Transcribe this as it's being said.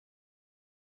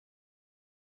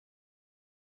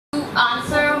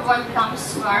what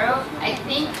becomes tomorrow, I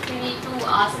think we need to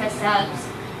ask ourselves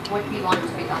what we want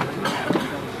to become tomorrow.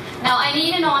 Now, I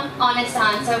need an honest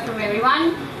answer from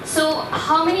everyone. So,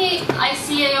 how many, I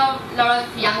see a lot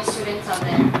of young students out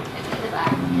there in the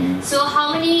back. So,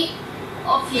 how many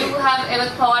of you have ever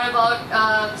thought about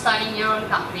starting your own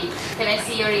company? Can I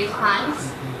see your raised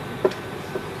hands?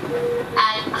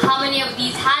 And how many of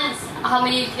these hands, how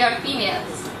many of you are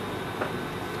females?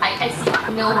 I see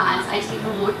no hands. I see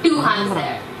two hands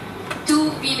there.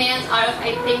 2 females out of,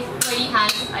 I think, 20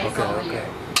 hands I saw earlier.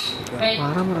 Right?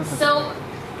 So,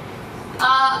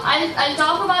 I'll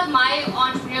talk about my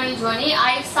entrepreneurial journey.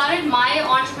 I started my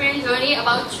entrepreneurial journey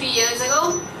about 3 years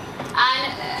ago, and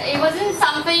it wasn't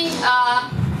something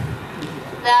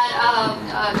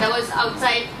that was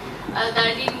outside that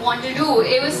I didn't want to do.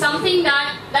 It was something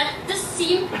that just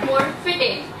seemed more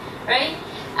fitting, right?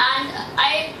 And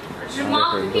I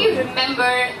remarkably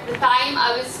remember the time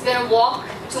I was gonna walk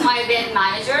to my then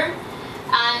manager,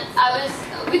 and I was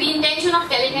with the intention of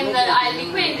telling him that I'll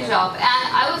be quitting the job. And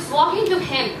I was walking to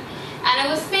him, and I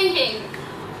was thinking,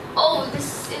 oh,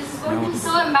 this is going to be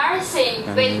so embarrassing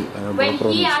when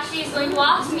he actually is going to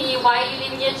ask me, why are you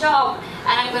leaving your job?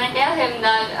 And I'm going to tell him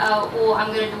that, oh,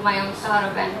 I'm going to do my own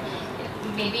startup, and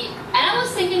maybe. And I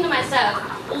was thinking to myself,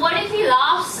 what if he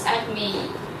laughs at me?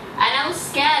 And I was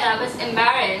scared, I was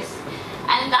embarrassed.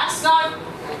 And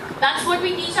that's what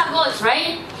we teach our girls,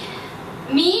 right?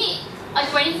 Me, a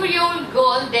 24-year-old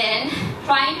girl then,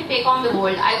 trying to take on the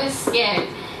world, I was scared.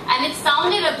 And it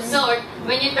sounded absurd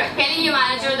when you're telling your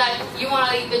manager that you want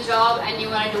to leave the job and you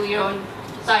want to do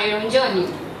start your own journey.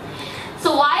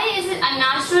 So why is it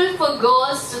unnatural for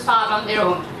girls to start on their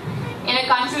own? In a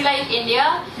country like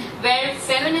India, where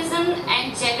feminism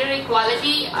and gender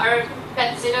equality are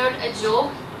considered a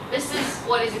joke, this is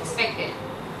what is expected.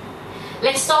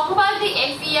 Let's talk about the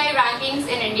FEI rankings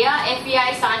in India.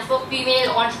 FEI stands for Female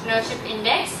Entrepreneurship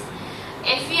Index.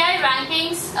 FEI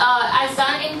rankings, as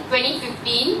done in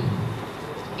 2015,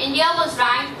 India was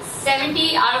ranked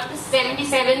 70 out of the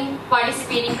 77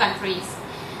 participating countries.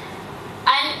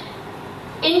 And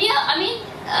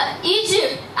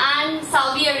Egypt and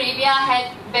Saudi Arabia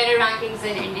had better rankings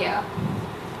than India.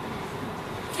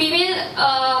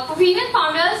 For female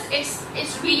founders,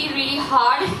 it's really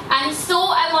hard, and so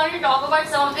I wanted to talk about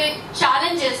some of the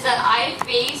challenges that I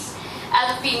faced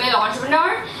as a female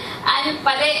entrepreneur. And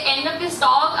by the end of this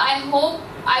talk, I hope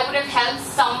I would have helped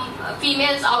some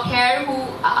females out here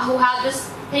who have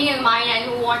this thing in mind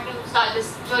and who want to start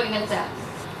this journey themselves.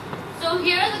 So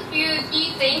here are the few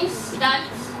key things that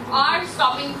are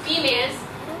stopping females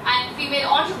and female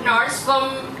entrepreneurs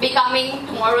from becoming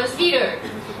tomorrow's leader.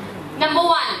 Number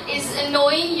 1 is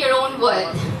knowing your own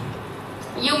worth.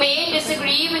 You may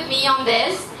disagree with me on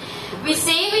this. We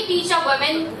say we teach our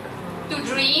women to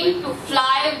dream, to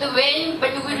fly with the wind,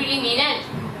 but do we really mean it?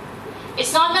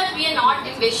 It's not that we are not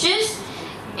ambitious,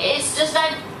 it's just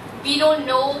that we don't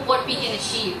know what we can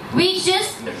achieve. We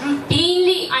just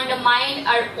routinely undermine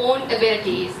our own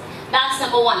abilities. That's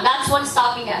number 1. That's what's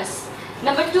stopping us.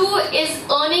 Number 2 is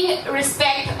earning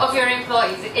respect of your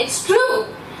employees. It's true.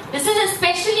 This is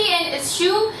especially an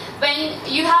issue when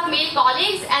you have male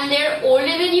colleagues and they're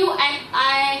older than you. And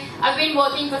I've been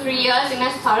working for 3 years in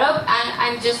a startup and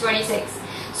I'm just 26.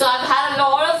 So I've had a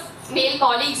lot of male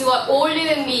colleagues who are older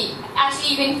than me, actually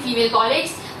even female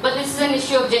colleagues, but this is an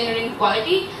issue of gender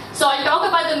inequality. So I'll talk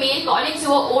about the male colleagues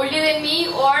who are older than me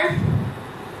or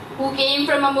who came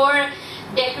from a more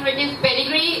decorative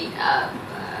pedigree.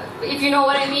 If you know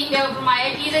what I mean, they were from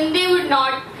IITs and they would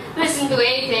not listen to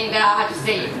anything that I have to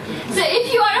say. So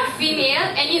if you are a female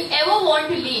and you ever want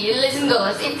to leave, listen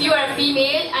girls, if you are a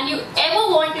female and you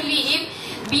ever want to leave,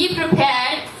 be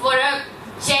prepared for a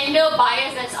gender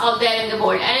bias that's out there in the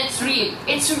world, and it's real.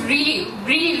 It's really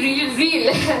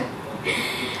real.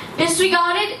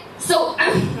 Disregarded. So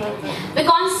the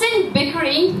constant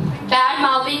bickering, bad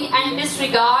mouthing and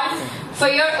disregard for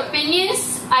your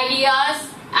opinions,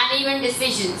 ideas and even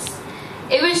decisions.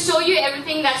 It will show you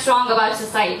everything that's wrong about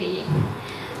society.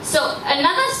 So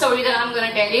another story that I'm going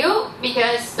to tell you,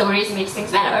 because stories make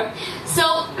things better.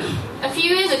 So a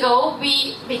few years ago,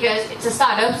 because it's a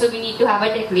startup, so we need to have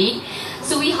a tech lead.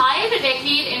 So we hired a tech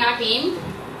lead in our team.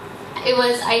 It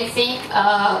was, I think,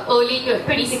 early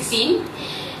 2016.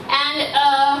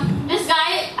 And this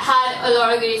guy had a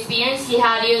lot of good experience. He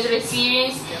had years of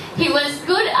experience. He was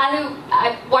good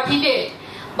at what he did.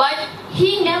 But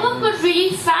he never could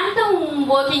really fathom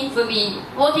working for me,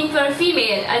 working for a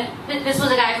female. And this was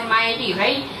a guy from IIT,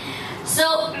 right?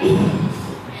 So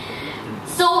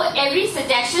every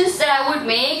suggestions that I would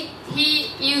make,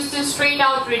 he used to straight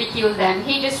out ridicule them.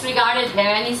 He disregarded them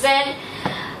and he said,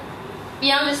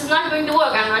 this is not going to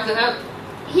work, I'm not gonna,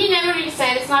 he never really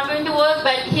said it's not going to work,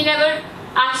 but he never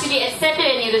actually accepted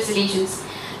any of the solutions.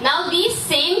 Now these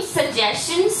same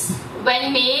suggestions,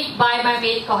 when made by my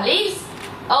male colleagues,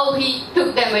 oh, he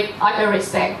took them with utter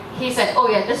respect. He said, oh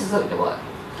yeah, this is going to work.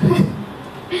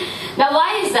 Now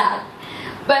why is that?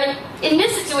 But in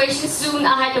this situation, soon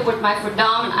I had to put my foot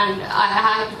down and I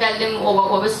had to tell them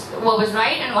what was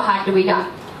right and what had to be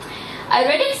done. I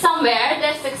read it somewhere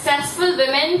that successful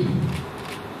women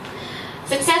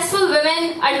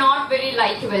are not very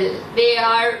likable. They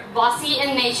are bossy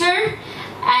in nature,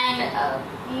 and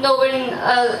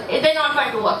they're not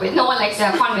fun to work with. No one likes to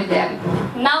have fun with them.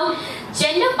 Now,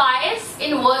 gender bias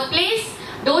in workplace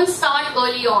don't start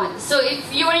early on. So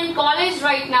if you're in college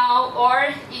right now,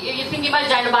 or you're thinking about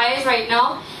gender bias right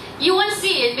now, you won't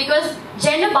see it, because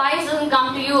gender bias doesn't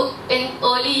come to you in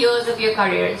early years of your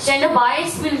career. Gender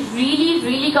bias will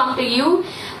really come to you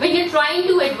when you're trying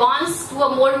to advance to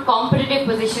a more competitive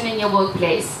position in your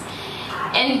workplace.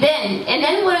 And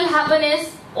then what will happen is,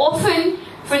 often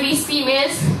for these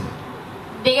females,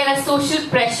 they get a social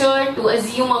pressure to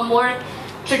assume a more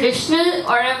traditional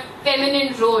or a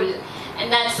feminine role.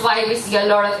 And that's why we see a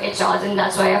lot of HRs, and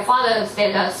that's why our fathers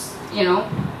tell us,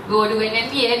 go do an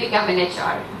MBA, become an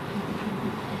HR.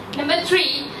 Number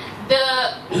 3,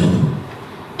 the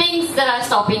things that are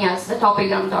stopping us, the topic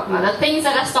that I'm talking about, the things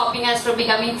that are stopping us from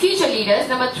becoming future leaders.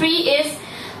 Number 3 is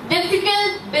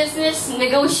difficult business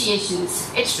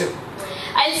negotiations. It's true.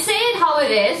 I'll say it how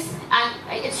it is, and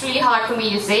it's really hard for me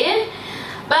to say it.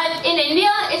 But in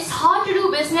India, it's hard to do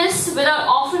business without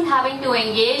often having to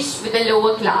engage with the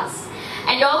lower class.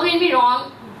 And don't get me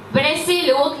wrong, when I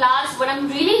say lower class, what I'm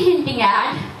really hinting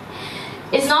at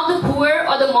is not the poor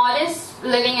or the modest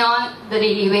living on the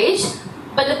daily wage,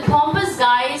 but the pompous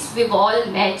guys we've all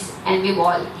met and we've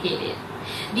all hated.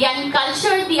 The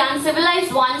uncultured, the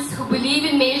uncivilized ones who believe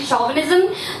in male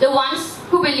chauvinism, the ones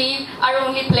who believe our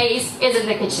only place is in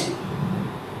the kitchen.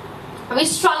 We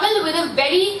struggle with a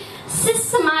very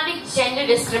systematic gender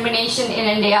discrimination in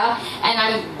India, and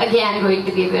I'm again going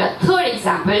to give you a third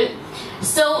example.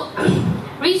 So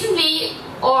recently,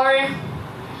 or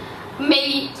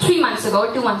maybe 2 months ago,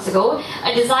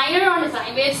 a designer on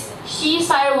DesignBits, she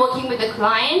started working with a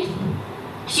client.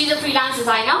 She's a freelance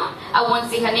designer. I won't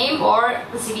say her name or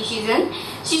the city she's in.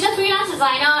 She's a freelance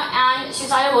designer, and she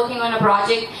started working on a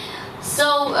project.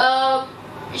 So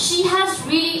she has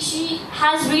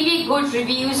really good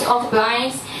reviews of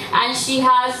clients, and she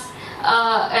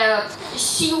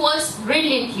works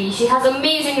brilliantly. She has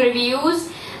amazing reviews,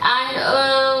 and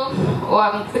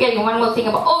I'm forgetting one more thing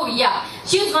about. Oh yeah,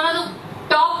 she was one of the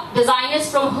top designers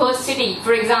from her city.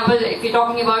 For example, if you're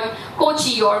talking about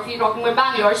Kochi or if you're talking about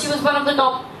Bangalore, she was one of the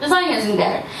top designers in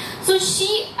there. So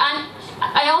and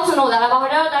I also know that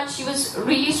about her, that she was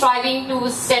really striving to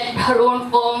set her own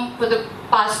firm for the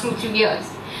past 2-3 years,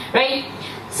 right?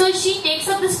 So she takes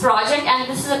up this project, and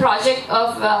this is a project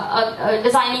of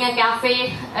designing a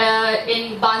cafe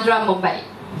in Bandra, Mumbai.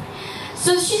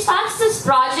 So she starts this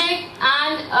project,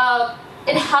 and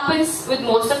it happens with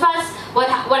most of us. What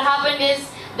happened is,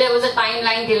 there was a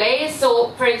timeline delay.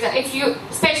 So for example,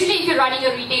 especially if you're running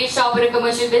a retail shop or a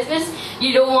commercial business,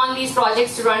 you don't want these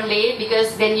projects to run late,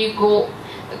 because then you go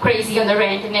crazy on the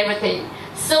rent and everything.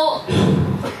 So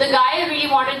the guy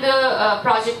really wanted the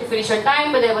project to finish on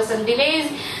time, but there were some delays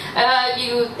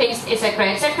due to things,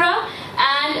 etc., etc.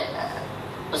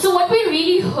 And so what we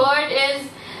really heard is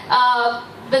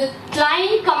the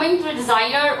client coming to the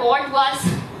designer or to us,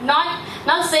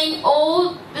 not saying,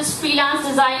 oh, this freelance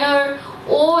designer,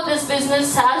 oh, this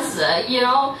business has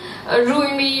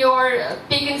ruined me or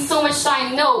taken so much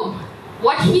time. No,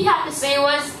 what he had to say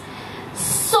was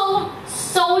so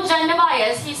gender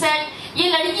biased. He said,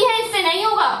 "Ye ladki hai, isse nahi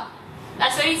hoga."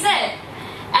 That's what he said,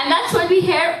 and that's what we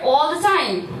hear all the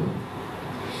time.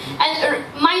 And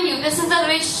mind you, this is a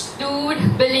rich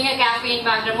dude building a cafe in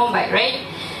Bandra, Mumbai, right?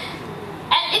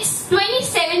 And it's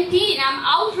 2017, I'm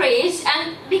outraged,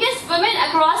 and because women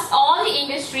across all the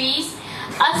industries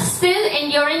are still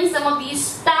enduring some of these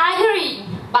staggering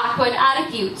backward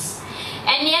attitudes.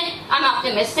 And yet, I'm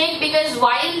optimistic, because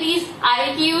while these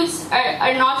attitudes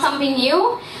are not something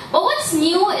new, but what's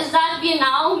new is that we are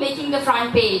now making the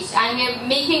front page, and we're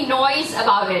making noise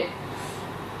about it.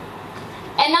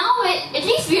 And now, at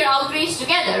least we are outraged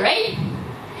together, right?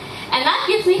 And that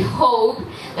gives me hope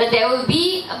that there will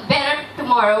be a better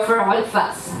tomorrow for all of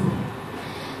us.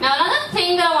 Now, another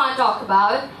thing that I want to talk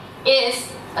about is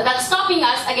that's stopping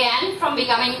us again from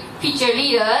becoming future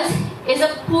leaders is a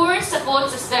poor support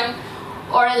system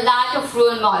or a lack of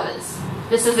role models.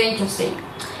 This is interesting.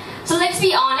 So let's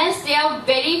be honest, there are are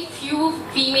very few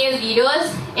female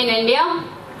leaders in India,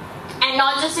 and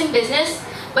not just in business,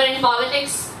 but in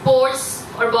politics, sports,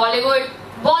 or Bollywood.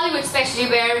 Bollywood especially,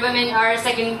 where women are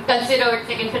considered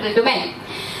second fiddle to men.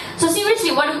 So seriously,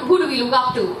 who do we look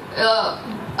up to?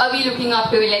 Are we looking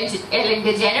up to Ellen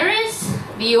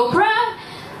DeGeneres, the Oprah?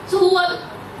 So who are,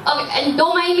 and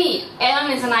don't mind me,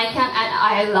 Ellen is an icon and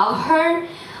I love her.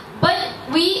 But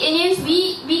we Indians,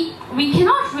 we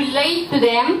cannot relate to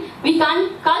them. We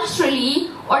can't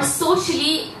culturally or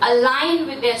socially align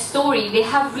with their story. They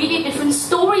have really different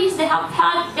stories. They have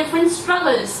had different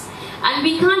struggles. And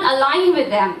we can't align with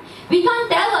them. We can't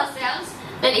tell ourselves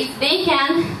that if they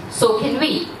can, so can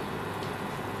we.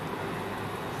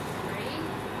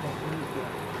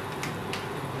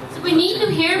 So we need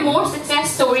to hear more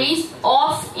success stories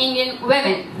of Indian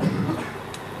women.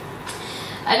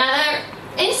 Another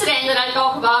incident that I'll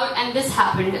talk about, and this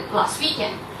happened last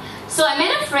weekend. So I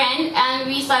met a friend and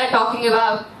we started talking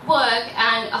about work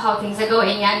and how things are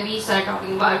going, and we started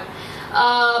talking about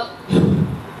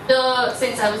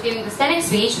since I was giving this TEDx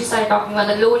speech, we started talking about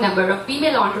the low number of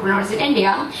female entrepreneurs in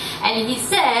India, and he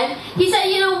said,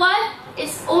 you know what?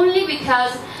 It's only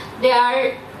because there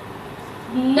are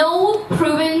no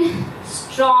proven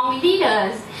strong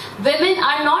leaders. Women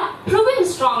are not proven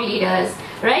strong leaders,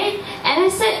 right? And I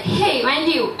said, hey,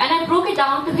 mind you, and I broke it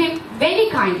down to him very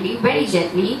kindly, very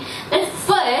gently, that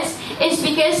first, it's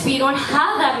because we don't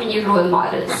have that many role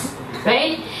models,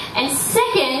 right? And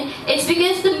second, it's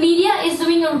because the media is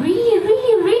doing a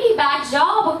really bad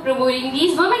job of promoting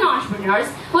these women entrepreneurs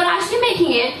who are actually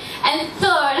making it. And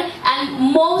third,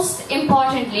 and most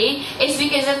importantly, it's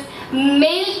because of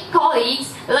male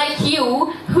colleagues like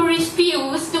you who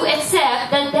refuse to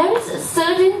accept that there is a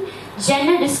certain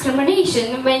gender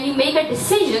discrimination when you make a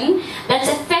decision that's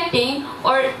affecting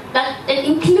or that it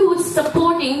includes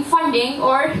supporting, funding,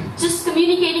 or just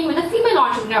communicating with a female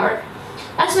entrepreneur.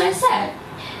 That's what I said.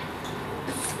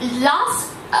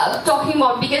 Last, talking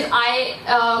about, because I'm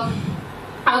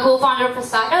a co-founder of a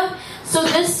startup, so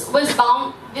this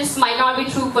might not be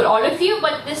true for all of you,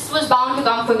 but this was bound to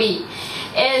come for me,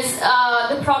 is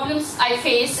the problems I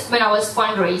faced when I was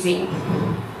fundraising.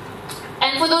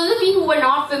 And for those of you who are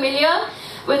not familiar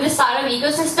with the startup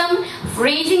ecosystem,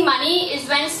 raising money is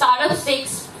when startups take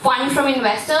fund from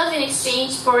investors in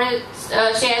exchange for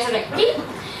shares or equity.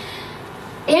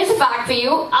 Here's a fact for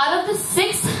you. Out of the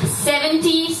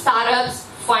 670 startups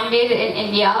funded in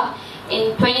India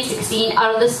in 2016,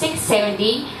 out of the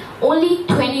 670, only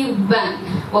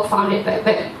 21 were founded by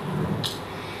women.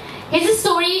 Here's a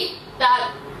story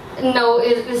that,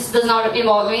 this does not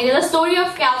involve me. There's a story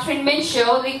of Catherine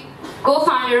Minshew, the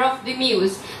co-founder of The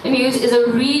Muse. The Muse is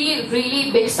a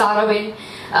really big startup in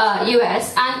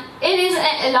US, and it is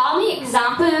an alarming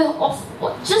example of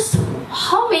just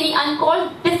how many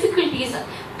uncalled difficulties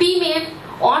female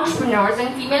entrepreneurs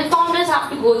and female founders have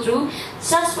to go through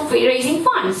just for raising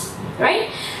funds, right?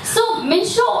 So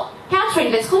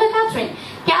Catherine, let's call her Catherine.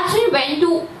 Catherine went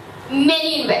to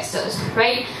many investors,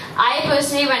 right? I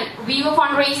personally, when we were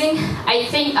fundraising, I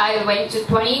think I went to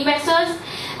 20 investors,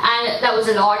 and that was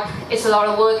a lot. It's a lot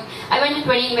of work. I went to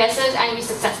 20 investors and we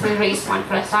successfully raised fund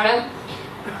for a startup.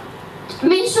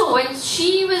 Minshew, when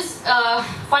she was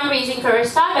fundraising for her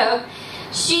startup,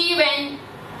 she went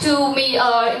to meet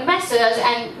investors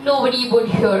and nobody would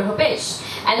hear her pitch.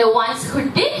 And the ones who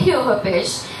did hear her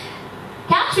pitch,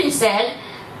 Catherine said,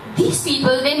 these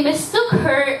people, they mistook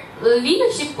her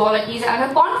leadership qualities and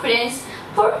her confidence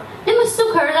they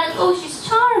mistook her that, oh, she's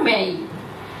charming.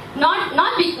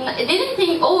 They didn't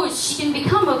think, oh, she can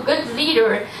become a good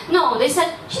leader. No, they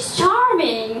said, she's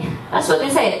charming. That's what they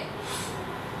said.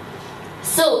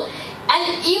 So,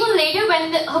 and even later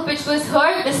when her pitch was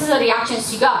heard, this is the reaction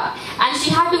she got. And she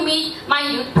had to meet,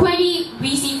 mind you, 20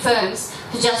 VC firms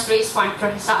to just raise funds for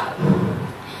her startup.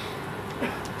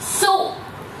 So,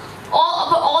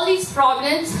 all these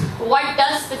problems, what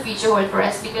does the future hold for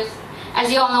us? Because, as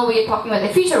you all know, we are talking about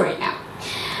the future right now.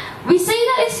 We say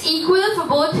that it's equal for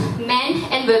both men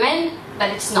and women,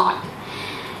 but it's not.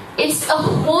 It's a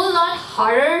whole lot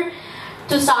harder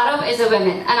to start up as a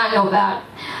woman, and I know that.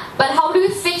 But how do we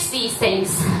fix these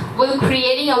things? Will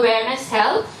creating awareness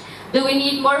help? Do we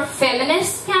need more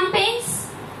feminist campaigns?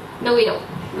 No, we don't.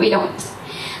 We don't.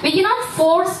 We cannot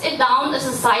force it down a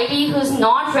society who's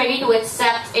not ready to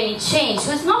accept any change,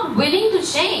 who's not willing to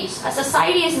change. A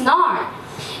society is not.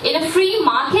 In a free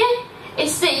market,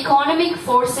 it's the economic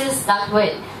forces that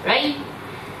win, right?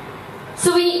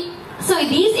 So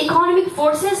these economic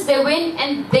forces, they win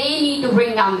and they need to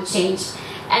bring down the change.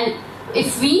 And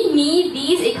if we need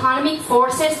these economic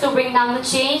forces to bring down the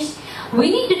change, we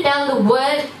need to tell the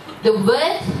world the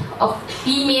worth of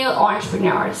female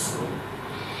entrepreneurs.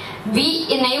 We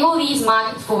enable these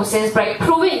market forces by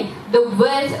proving the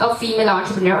worth of female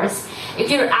entrepreneurs.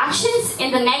 If your actions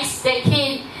in the next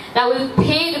decade that will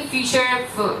pave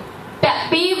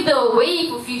the way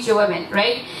for future women,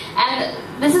 right? And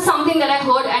this is something that I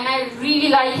heard and I really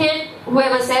like it,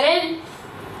 whoever said it.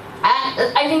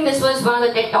 And I think this was one of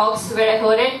the TED Talks where I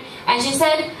heard it. And she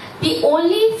said, the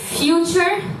only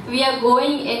future we are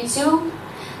going into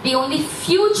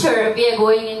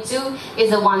is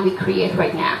the one we create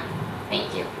right now.